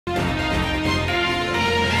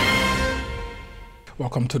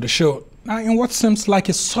Welcome to the show. Now, in what seems like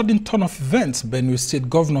a sudden turn of events, Benue State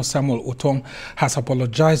Governor Samuel Ortom has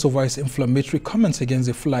apologized over his inflammatory comments against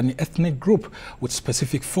the Fulani ethnic group, with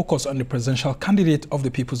specific focus on the presidential candidate of the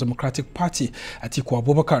People's Democratic Party,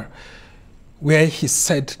 Atiku, where he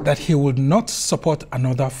said that he would not support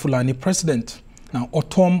another Fulani president. Now,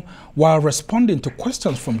 Ortom, while responding to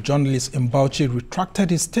questions from journalists in Bauchi, retracted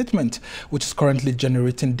his statement, which is currently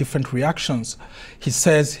generating different reactions. He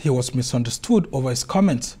says he was misunderstood over his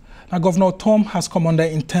comments. Now, Governor Ortom has come under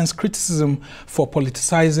intense criticism for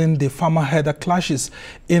politicizing the farmer-herder clashes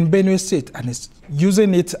in Benue State and is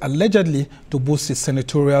using it allegedly to boost his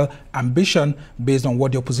senatorial ambition based on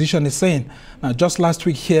what the opposition is saying. Now, just last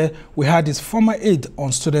week here, we had his former aide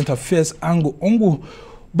on student affairs, Ongu.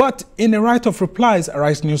 But in a right of replies,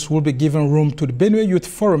 Arise News will be giving room to the Benue Youth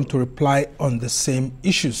Forum to reply on the same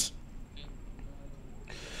issues.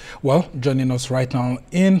 Well, joining us right now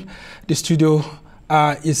in the studio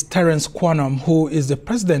is Terence Kuanum, who is the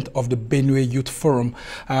president of the Benue Youth Forum,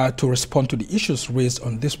 to respond to the issues raised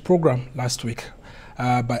on this program last week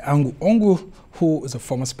by Ongu, who is a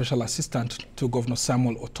former special assistant to Governor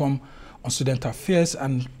Samuel Ortom on student affairs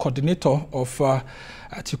and coordinator of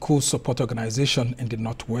Atiku support organization in the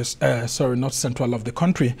north central of the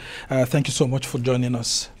country. Thank you so much for joining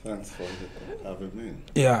us. Thanks for having me.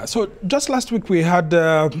 Yeah, so just last week we had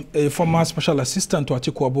a former special assistant to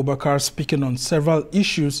Atiku speaking on several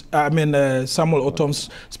issues. Samuel Ortom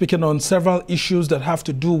speaking on several issues that have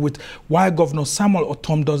to do with why Governor Samuel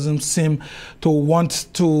Ortom doesn't seem to want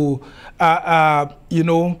to,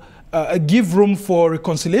 give room for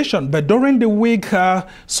reconciliation. But during the week,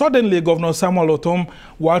 suddenly Governor Samuel Ortom,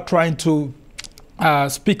 while trying to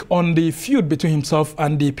speak on the feud between himself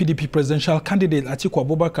and the PDP presidential candidate, Atiku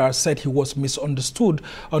Abubakar, said he was misunderstood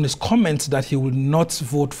on his comments that he will not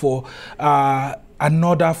vote for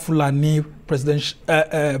another Fulani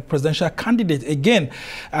presidential candidate again.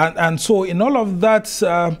 And so in all of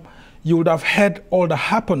that, you would have heard all that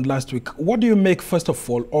happened last week. What do you make, first of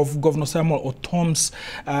all, of Governor Samuel Ortom's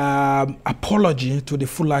apology to the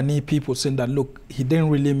Fulani people, saying that, look, he didn't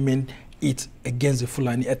really mean it against the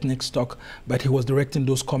Fulani ethnic stock, but he was directing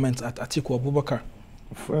those comments at Atiku Abubakar?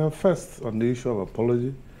 First, on the issue of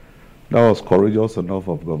apology, that was courageous enough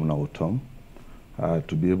of Governor Ortom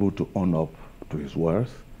to be able to own up to his words,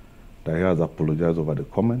 that he has apologized over the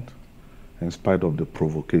comment, in spite of the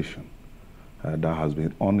provocation that has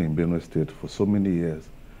been on in Benue State for so many years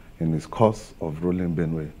in his course of ruling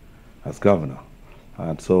Benue as governor.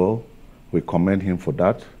 And so we commend him for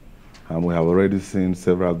that. And we have already seen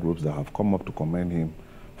several groups that have come up to commend him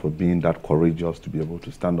for being that courageous to be able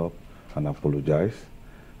to stand up and apologize.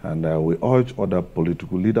 And we urge other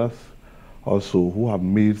political leaders also who have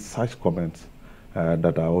made such comments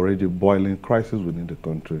that are already boiling crisis within the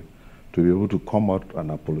country to be able to come out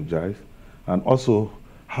and apologize, and also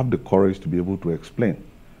have the courage to be able to explain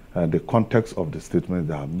the context of the statements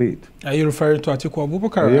they have made. Are you referring to Atiku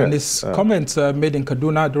Abubakar and his comments made in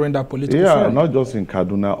Kaduna during that political forum? Not just in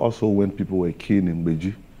Kaduna, also when people were killed in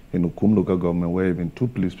Beji, in Ukum local government, where even 2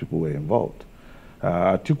 police people were involved.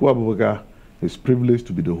 Atiku Abubakar is privileged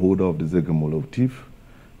to be the holder of the Zegemolov Thief.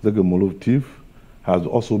 Zegemolov Thief has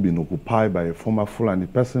also been occupied by a former Fulani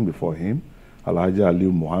person before him, Alhaji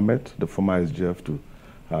Aliu Mohammed, the former SGF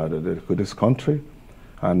to this country.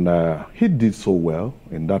 And he did so well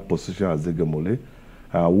in that position as Zegemole.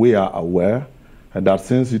 We are aware that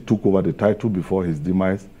since he took over the title before his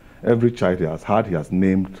demise, every child he has had, he has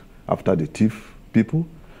named after the Thief people.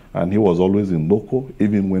 And he was always in Boko,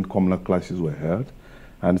 even when communal clashes were held.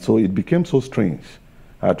 And so it became so strange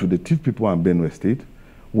to the Thief people in Benue State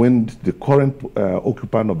when the current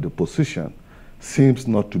occupant of the position seems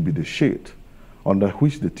not to be the shade under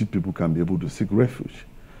which the Thief people can be able to seek refuge.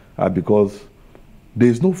 Because there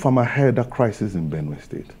is no farmer-herder crisis in Benue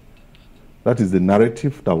State. That is the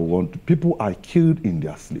narrative that we want. People are killed in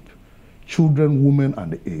their sleep. Children, women,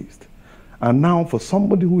 and the aged. And now for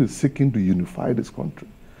somebody who is seeking to unify this country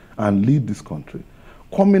and lead this country,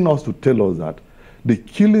 coming us to tell us that the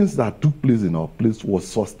killings that took place in our place was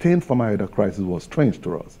sustained farmer-herder crisis was strange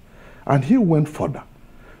to us. And he went further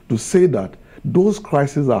to say that those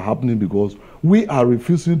crises are happening because we are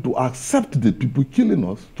refusing to accept the people killing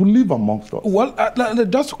us to live amongst us. Well,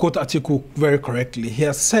 just to quote Atiku very correctly, he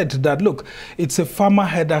has said that, look, it's a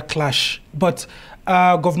farmer-herder clash, but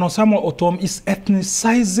Governor Samuel Ortom is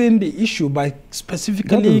ethnicizing the issue by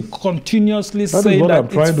specifically continuously saying that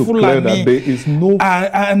it's Fulani, that there is no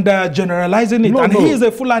and generalizing it. He is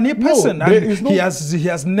a Fulani person, and he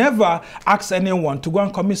has never asked anyone to go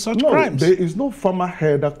and commit such crimes. There is no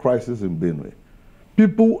farmer-herder crisis in Benue.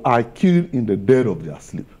 People are killed in the dead of their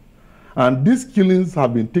sleep. And these killings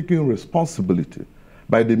have been taken responsibility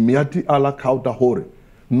by the Miati Ala Kauta Hore.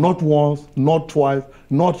 Not once, not twice,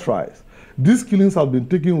 not thrice. These killings have been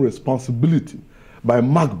taken responsibility by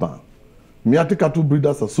Magban, Miati Cattle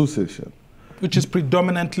Breeders Association, which is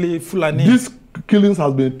predominantly Fulani. These killings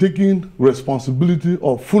have been taking responsibility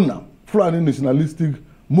of Funam, Fulani nationalistic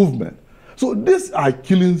movement. So these are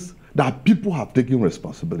killings that people have taken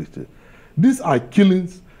responsibility. These are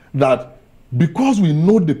killings that, because we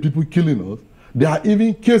know the people killing us, there are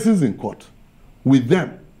even cases in court with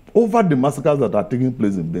them over the massacres that are taking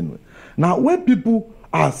place in Benue. Now, when people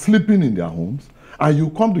are sleeping in their homes and you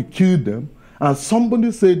come to kill them, and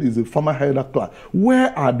somebody said it's a farmer herder class,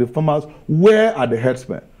 where are the farmers? Where are the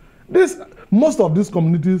herdsmen? Most of these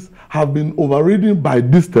communities have been overridden by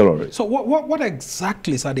these terrorists. So what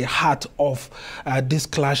exactly is at the heart of this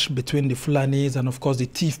clash between the Fulanis and, of course, the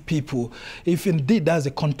Tiv people? If indeed that's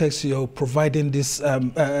the context you're providing this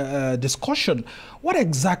discussion, what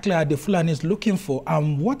exactly are the Fulanis looking for,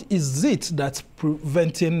 and what is it that's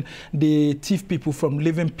preventing the Tiv people from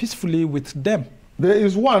living peacefully with them? There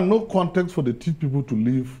is no context for the Tiv people to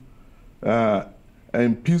live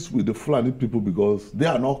in peace with the Fulani people because they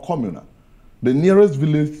are not communal. The nearest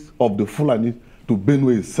village of the Fulani to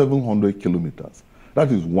Benue is 700 kilometers.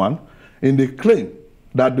 That is one. And they claim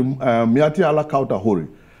that the Miati Ala Kauta Hore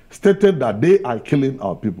stated that they are killing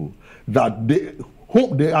our people, that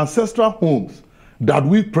the ancestral homes that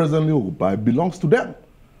we presently occupy belongs to them,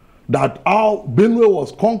 that our Benue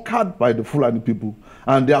was conquered by the Fulani people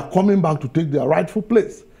and they are coming back to take their rightful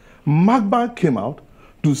place. Magban came out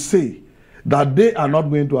to say that they are not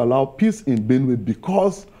going to allow peace in Benue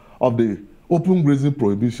because of the open grazing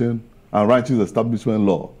prohibition and ranches establishment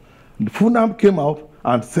law. Funam came out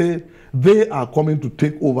and said they are coming to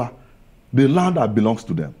take over the land that belongs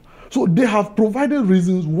to them. So they have provided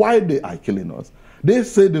reasons why they are killing us. They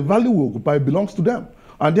say the valley we occupy belongs to them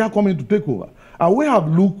and they are coming to take over. And we have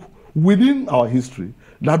looked within our history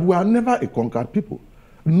that we are never a conquered people.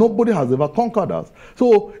 Nobody has ever conquered us.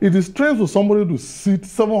 So it is strange for somebody to sit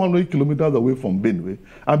 700 kilometers away from Benue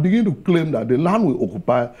and begin to claim that the land we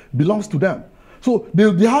occupy belongs to them. So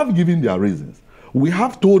they have given their reasons. We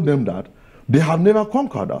have told them that they have never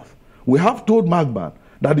conquered us. We have told Magban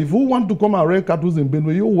that if you want to come and raise cattle in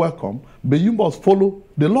Benue, you're welcome, but you must follow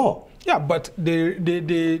the law. Yeah, but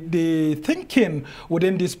the thinking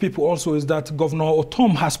within these people also is that Governor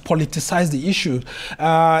Ortom has politicized the issue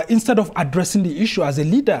instead of addressing the issue as a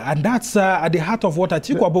leader. And that's at the heart of what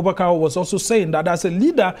Atiku Abubakar was also saying, that as a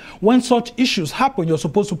leader, when such issues happen, you're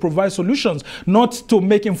supposed to provide solutions, not to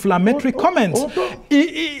make inflammatory comments.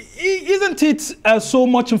 Isn't it so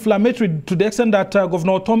much inflammatory to the extent that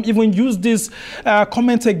Governor Ortom even used this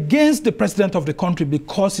comment against the president of the country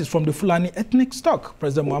because he's from the Fulani ethnic stock,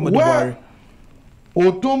 President Muhammad Buhari?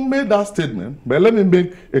 Ortom made that statement, but let me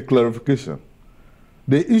make a clarification.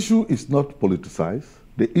 The issue is not politicized.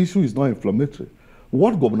 The issue is not inflammatory.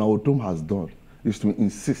 What Governor Ortom has done is to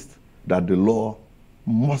insist that the law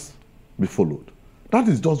must be followed. That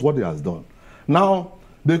is just what he has done. Now,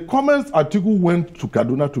 the comments Atiku went to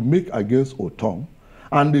Kaduna to make against Ortom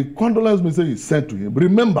and the condolence message he sent to him,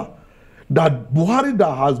 remember that Buhari,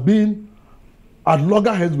 that has been at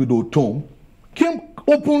loggerheads with Ortom, came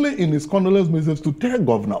openly in his condolence message to tell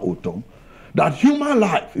Governor Ortom that human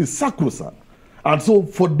life is sacrosanct. And so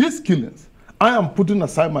for these killings, I am putting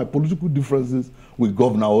aside my political differences with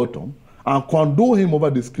Governor Ortom and condole him over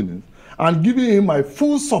these killings and giving him my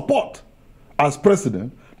full support as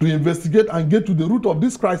president to investigate and get to the root of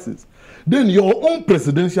this crisis. Then your own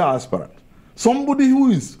presidential aspirant, somebody who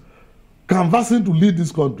is canvassing to lead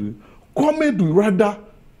this country, coming to rather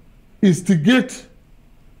instigate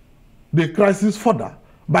the crisis further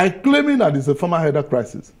by claiming that it's a farmer herder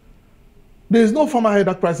crisis. There is no farmer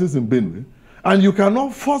herder crisis in Benue, and you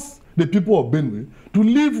cannot force the people of Benue to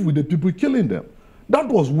live with the people killing them. That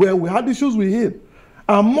was where we had issues with him.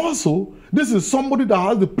 And more so, this is somebody that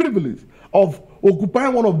has the privilege of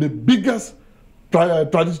occupying one of the biggest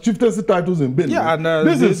chieftaincy titles in Benue. Yeah, and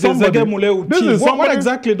this is somebody. What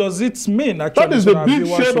exactly does it mean? Actually, that is the big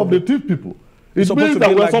shade of the Tiv people. It means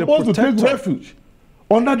that we're supposed to take refuge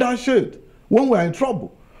under that shade when we're in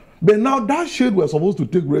trouble. But now that shade we're supposed to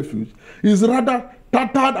take refuge is rather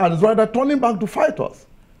tattered and is rather turning back to fight us.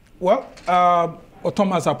 Well,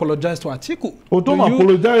 Ortom has apologized to Atiku. Ortom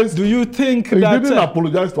apologized. Do you think he that... He didn't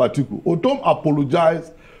apologize to Atiku. Ortom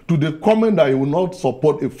apologized to the comment that he will not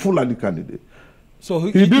support a Fulani candidate. So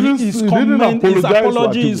his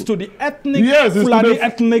apology is to the ethnic Fulani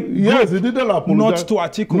ethnic group. Yes, he didn't apologize. Not to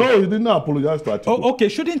Atiku. No, he didn't apologize to Atiku. Oh, okay,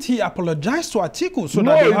 shouldn't he apologize to Atiku so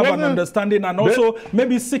that they have an understanding and also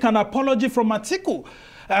maybe seek an apology from Atiku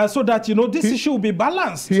so that, you know, this issue will be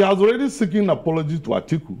balanced? He has already seeking apology to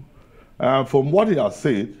Atiku. From what he has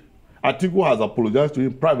said, Atiku has apologized to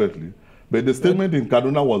him privately, but the statement in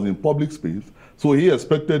Kaduna was in public space, so he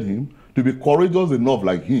expected him to be courageous enough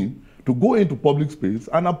like him to go into public space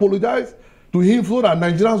and apologize to him so that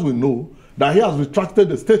Nigerians will know that he has retracted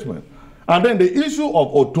the statement. And then the issue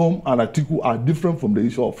of Ortom and Atiku are different from the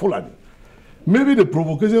issue of Fulani. Maybe the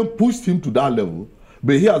provocation pushed him to that level,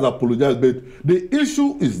 but he has apologized. But the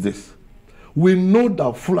issue is this. We know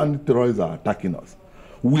that Fulani terrorists are attacking us.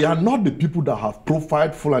 We are not the people that have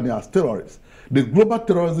profiled Fulani as terrorists. The Global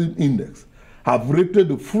Terrorism Index have rated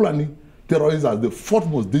the Fulani terrorists as the fourth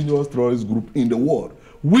most dangerous terrorist group in the world.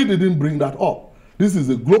 We didn't bring that up. This is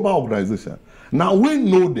a global organization. Now we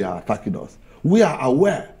know they are attacking us. We are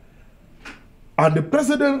aware. And the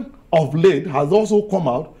president of late has also come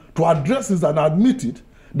out to address this and admitted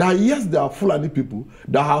that yes, there are Fulani people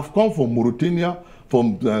that have come from Mauritania,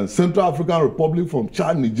 from Central African Republic, from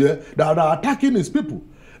Chad, Niger, that are attacking his people.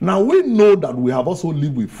 Now we know that we have also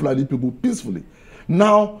lived with Fulani people peacefully.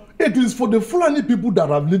 Now, it is for the Fulani people that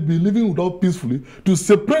have been living without peacefully to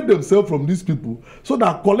separate themselves from these people so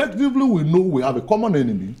that collectively we know we have a common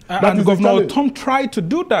enemy. And Governor Ortom tried to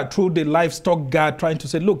do that through the livestock guard, trying to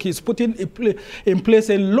say, look, he's putting in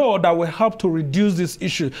place a law that will help to reduce this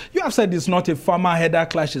issue. You have said it's not a farmer-header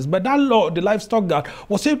clashes, but that law, the livestock guard,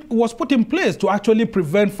 was put in place to actually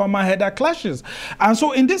prevent farmer-header clashes. And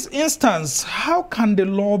so in this instance, how can the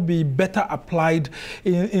law be better applied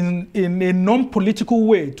in a non-political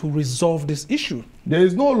way to resolve this issue? There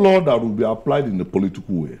is no law that will be applied in a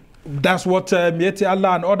political way. That's what Mieti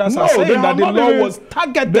Allah and others are saying, that the law was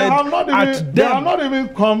targeted at them. They have not even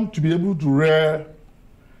come to be able to rear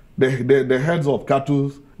the heads of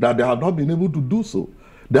cattle, that they have not been able to do so.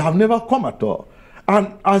 They have never come at all.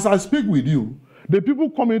 And as I speak with you, the people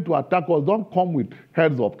coming to attack us don't come with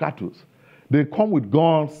heads of cattle. They come with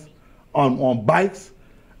guns on bikes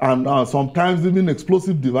and sometimes even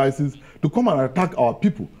explosive devices to come and attack our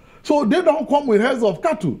people. So they don't come with heads of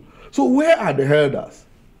cattle. So where are the herders?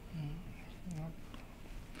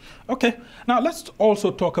 Okay, now let's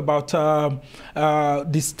also talk about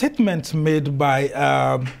the statement made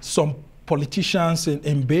by some politicians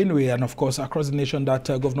in Benue and of course across the nation that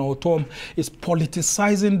Governor Ortom is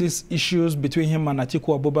politicizing these issues between him and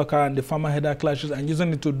Atiku Abubakar and the farmer-header clashes and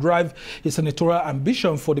using it to drive his senatorial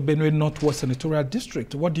ambition for the Benue Northwest Senatorial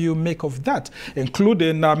District. What do you make of that?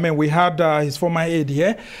 Including, we had his former aide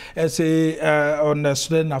here on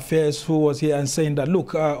student affairs who was here and saying that,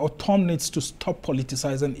 look, Ortom needs to stop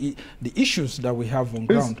politicizing the issues that we have on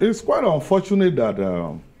ground. It's quite unfortunate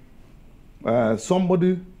that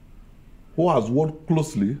somebody who has worked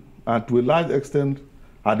closely and to a large extent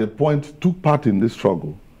at the point took part in this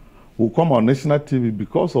struggle will come on national TV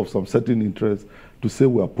because of some certain interests to say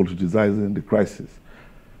we are politicizing the crisis.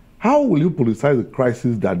 How will you politicize a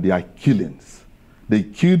crisis that they are killings? They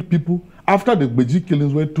killed people. After the Beji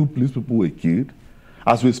killings where 2 police people were killed,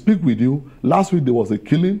 as we speak with you, last week there was a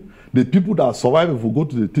killing. The people that survived, if we go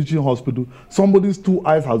to the teaching hospital, somebody's 2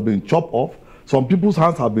 eyes has been chopped off. Some people's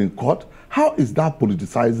hands have been cut. How is that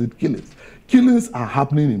politicized killings? Killings are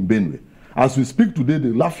happening in Benue. As we speak today, the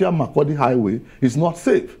Lafia-Makurdi highway is not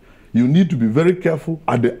safe. You need to be very careful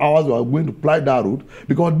at the hours you are going to ply that route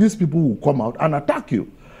because these people will come out and attack you.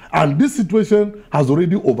 And this situation has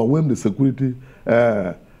already overwhelmed the security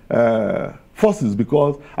forces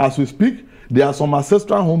because as we speak, there are some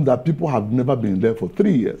ancestral homes that people have never been there for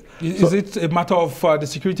 3 years. Is it a matter of the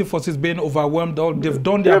security forces being overwhelmed, or they've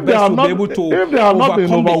done their best to be able to if they have not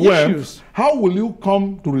been overwhelmed, issues? How will you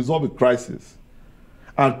come to resolve a crisis?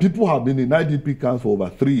 And people have been in IDP camps for over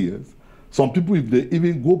 3 years. Some people, if they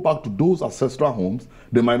even go back to those ancestral homes,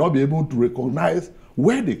 they might not be able to recognize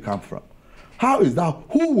where they come from. How is that?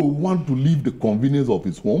 Who will want to leave the convenience of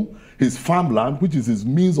his home, his farmland, which is his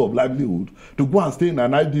means of livelihood, to go and stay in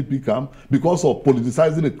an IDP camp because of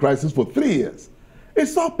politicizing a crisis for 3 years?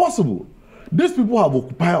 It's not possible. These people have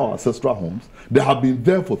occupied our ancestral homes. They have been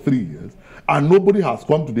there for 3 years, and nobody has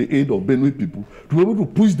come to the aid of Benue people to be able to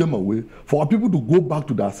push them away for our people to go back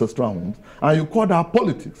to their ancestral homes, and you call that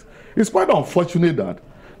politics. It's quite unfortunate that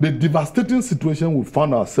the devastating situation we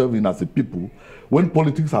found ourselves in as a people when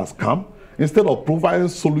politics has come, instead of providing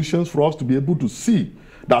solutions for us to be able to see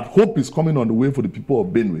that hope is coming on the way for the people of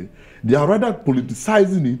Benue, they are rather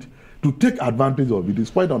politicizing it to take advantage of it. It's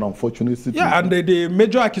quite an unfortunate situation. Yeah, and the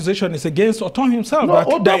major accusation is against Ortom himself. No, that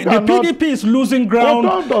Ortom the PDP is losing ground.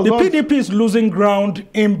 The PDP is losing ground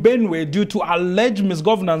in Benue due to alleged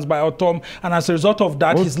misgovernance by Ortom, and as a result of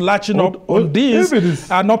that, he's latching up on this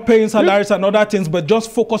and not paying salaries and other things, but just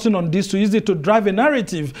focusing on this to use it to drive a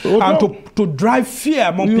narrative and to drive fear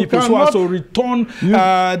among people so as to return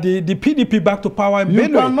the PDP back to power in Benue.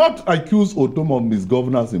 You cannot accuse Ortom of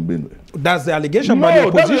misgovernance in Benue. That's the allegation by the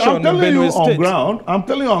opposition in Benue State. I'm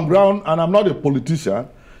telling you on ground, and I'm not a politician,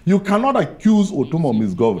 you cannot accuse Ortom of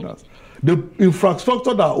misgovernance. The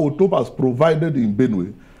infrastructure that Ortom has provided in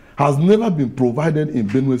Benue has never been provided in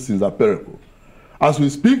Benue since Apereko. As we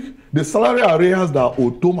speak, the salary arrears that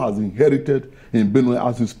Ortom has inherited in Benue,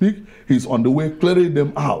 as we speak, he's on the way clearing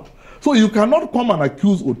them out. So you cannot come and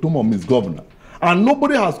accuse Ortom of misgovernance. And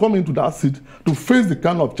nobody has come into that seat to face the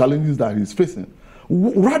kind of challenges that he's facing.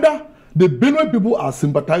 Rather, the Benue people are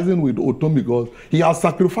sympathizing with Ortom because he has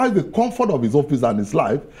sacrificed the comfort of his office and his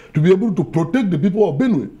life to be able to protect the people of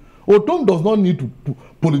Benue. Ortom does not need to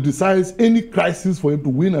politicize any crisis for him to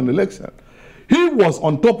win an election. He was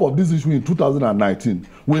on top of this issue in 2019.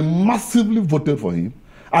 We massively voted for him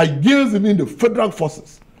against him in the federal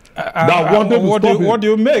forces. What do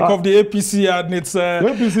you make of the APC and its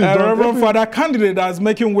Reverend Father candidate that's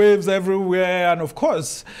making waves everywhere? And of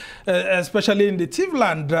course, especially in the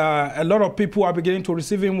Tivland, a lot of people are beginning to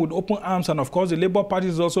receive him with open arms. And of course, the Labour Party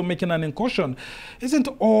is also making an incursion. Isn't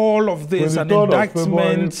all of this an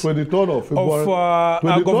indictment of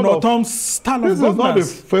Governor Ortom's style of governance? This is not the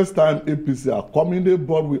first time APC are coming. They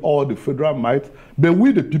brought with all the federal might, but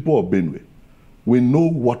we, the people of Benue, we know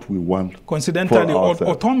what we want. Coincidentally,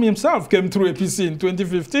 Ortom himself came through APC in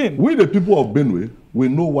 2015. We, the people of Benue, we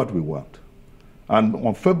know what we want. And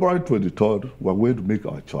on February 23rd, we're going to make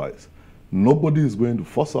our choice. Nobody is going to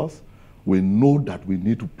force us. We know that we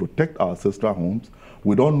need to protect our ancestral homes.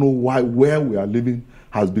 We don't know why where we are living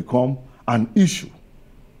has become an issue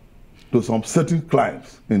to some certain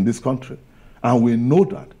climes in this country. And we know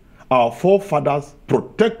that our forefathers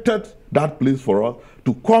protected that place for us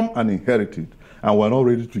to come and inherit it. And we're not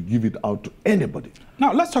ready to give it out to anybody.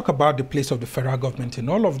 Now, let's talk about the place of the federal government in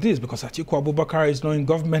all of this, because Atiku Abubakar is now in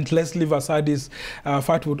government. Let's leave aside this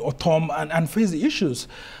fight with Ortom and face the issues.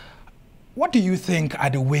 What do you think are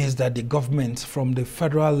the ways that the government from the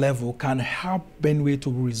federal level can help Benue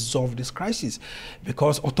to resolve this crisis?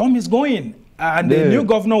 Because Ortom is going, and the new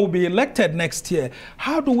governor will be elected next year.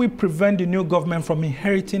 How do we prevent the new government from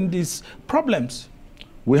inheriting these problems?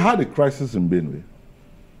 We had a crisis in Benue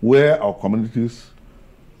where our communities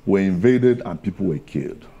were invaded and people were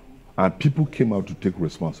killed. And people came out to take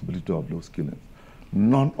responsibility of those killings.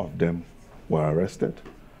 None of them were arrested.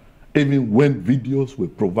 Even when videos were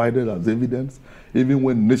provided as evidence, even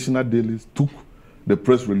when national dailies took the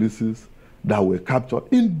press releases that were captured,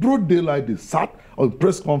 in broad daylight they sat on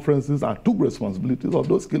press conferences and took responsibilities of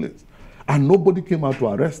those killings. And nobody came out to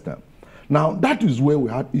arrest them. Now, that is where we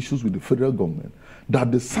had issues with the federal government,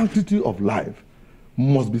 that the sanctity of life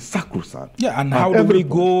must be sacrosanct. Yeah, and how do we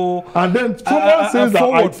go and then someone says that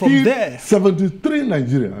I killed 73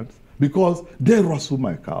 Nigerians because they rustled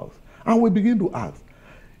my cows. And we begin to ask,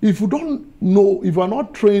 if you don't know, if you are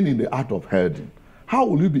not trained in the art of herding, how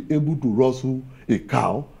will you be able to rustle a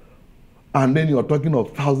cow and then you are talking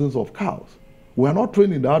of thousands of cows? We are not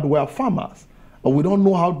trained in the art, we are farmers, and we don't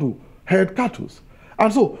know how to herd cattle.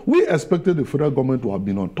 And so we expected the federal government to have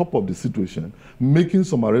been on top of the situation, making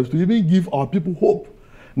some arrests to even give our people hope.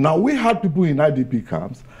 Now we had people in IDP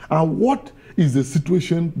camps, and what is the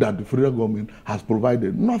situation that the federal government has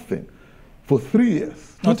provided? Nothing. For 3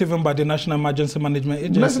 years. Not even by the National Emergency Management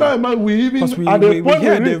Agency. We even, at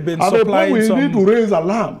the point we need to raise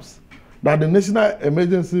alarms that the National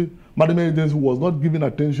Emergency Management Agency was not giving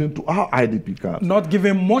attention to our IDP camps. Not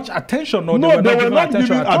giving much attention. No, they were not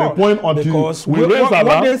giving at the point until because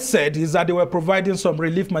what they said is that they were providing some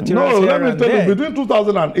relief materials here and there. Let me tell you, between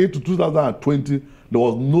 2008 to 2020, there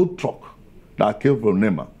was no truck that came from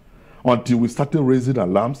NEMA until we started raising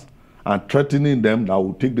alarms and threatening them that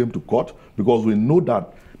we'll take them to court, because we know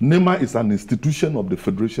that NEMA is an institution of the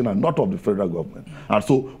Federation and not of the federal government. And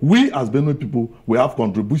so we as Benue people, we have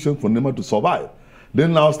contributions for NEMA to survive.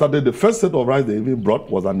 Then now started the first set of rice they even brought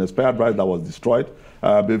was an expired rice that was destroyed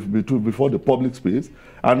before the public space.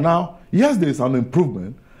 And now, yes, there is an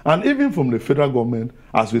improvement. And even from the federal government,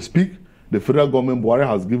 as we speak, the federal government, Buhari,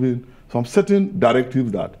 has given some certain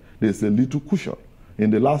directives that there's a little cushion. In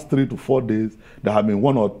the last 3 to 4 days, there have been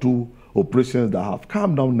 1 or 2 operations that have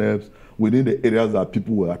calmed down nerves within the areas that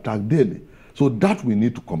people were attacked daily. So that we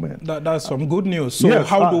need to commend. That's some good news. So yes,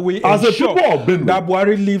 how do we ensure that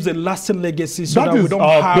Buhari leaves a lasting legacy so that we don't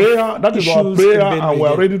have that is our prayer, and we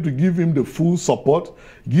are ready to give him the full support,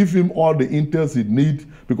 give him all the intels he needs,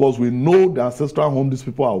 because we know the ancestral home these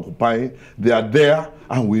people are occupying, they are there,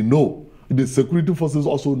 and we know. The security forces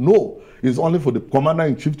also know. It's only for the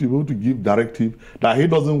commander-in-chief to be able to give directive that he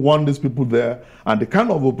doesn't want these people there. And the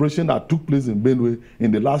kind of operation that took place in Benue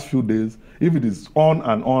in the last few days, if it is on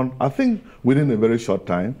and on, I think within a very short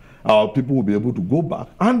time, our people will be able to go back.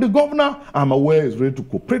 And the governor, I'm aware, is ready to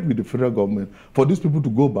cooperate with the federal government for these people to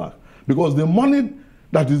go back. Because the money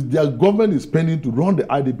that is their government is spending to run the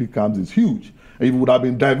IDP camps is huge. It would have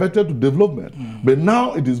been diverted to development. But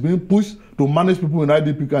now it is being pushed to manage people in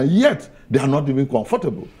IDP camps, yet they are not even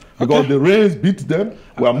comfortable. Because the rains beat them.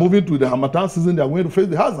 We are moving to the Harmattan season. They are going to face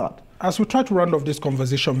the hazard. As we try to round off this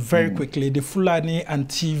conversation very quickly, the Fulani and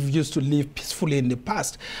Tiv used to live peacefully in the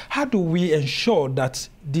past. How do we ensure that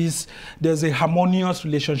there's a harmonious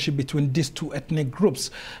relationship between these two ethnic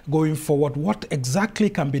groups going forward? What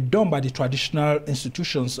exactly can be done by the traditional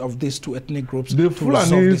institutions of these two ethnic groups the to resolve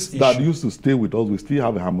this issue? The Fulanis that used to stay with us, we still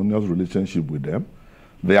have a harmonious relationship with them.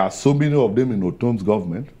 There are so many of them in Ortom's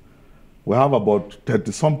government. We have about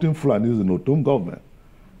 30-something Fulanis in Ortom government.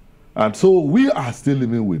 And so we are still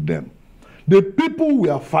living with them. The people we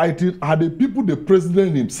are fighting are the people the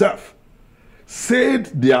president himself said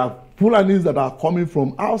they are Fulanis that are coming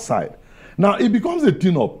from outside. Now it becomes a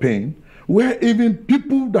thing of pain where even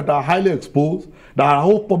people that are highly exposed, that are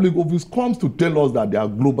hold public office, comes to tell us that they are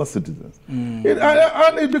global citizens. And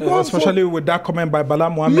it becomes especially with that comment by Bala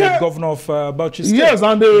Mohammed, governor of Bauchi State. Yes,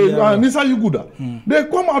 and Nisa Yuguda. They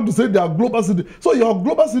come out to say they are global citizens. So you're a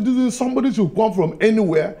global citizen, somebody should come from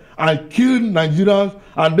anywhere and kill Nigerians,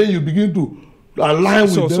 and then you begin to align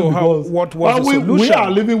with them. So what was the solution? We are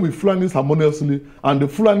living with Fulanis harmoniously, and the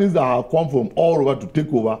Fulanis that have come from all over to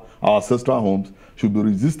take over our ancestral homes should be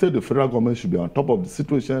resisted. The federal government should be on top of the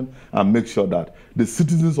situation and make sure that the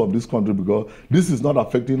citizens of this country, because this is not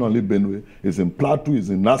affecting only Benue, it's in Plateau, it's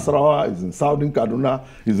in Nasarawa, it's in Southern Kaduna,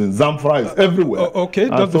 it's in Zamfara, it's everywhere. Okay,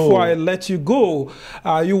 and just before I let you go,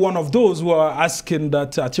 are you one of those who are asking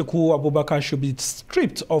that Atiku Abubakar should be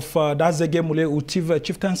stripped of that Zege Mule Utiv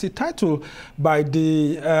chieftaincy title by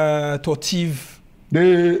the Totiv?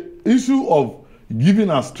 The issue of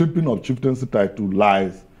giving a stripping of chieftaincy title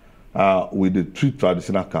lies with the Chief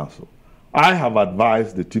Traditional Council. I have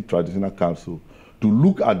advised the Chief Traditional Council to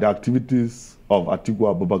look at the activities of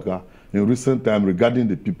Atiku Abubakar in recent time regarding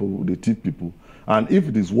the people, the Chief people, and if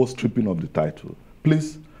it is worth stripping of the title,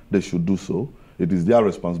 please, they should do so. It is their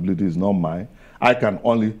responsibility, it's not mine. I can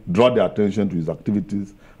only draw their attention to his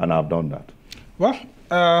activities, and I've done that. Well,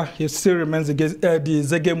 he still remains the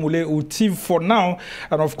Zege Mule Utiv for now,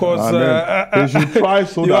 and of course, they should try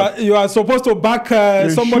so you are supposed to back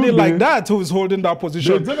somebody like that who is holding that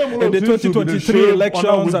position in the 2023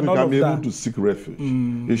 elections and all of that. Be able to seek refuge.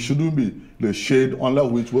 It shouldn't be the shade under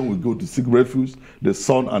which, when we go to seek refuge, the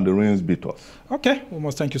sun and the rains beat us. Okay, we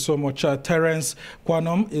must thank you so much. Terence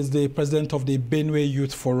Kuanum is the president of the Benue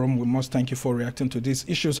Youth Forum. We must thank you for reacting to these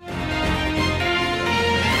issues.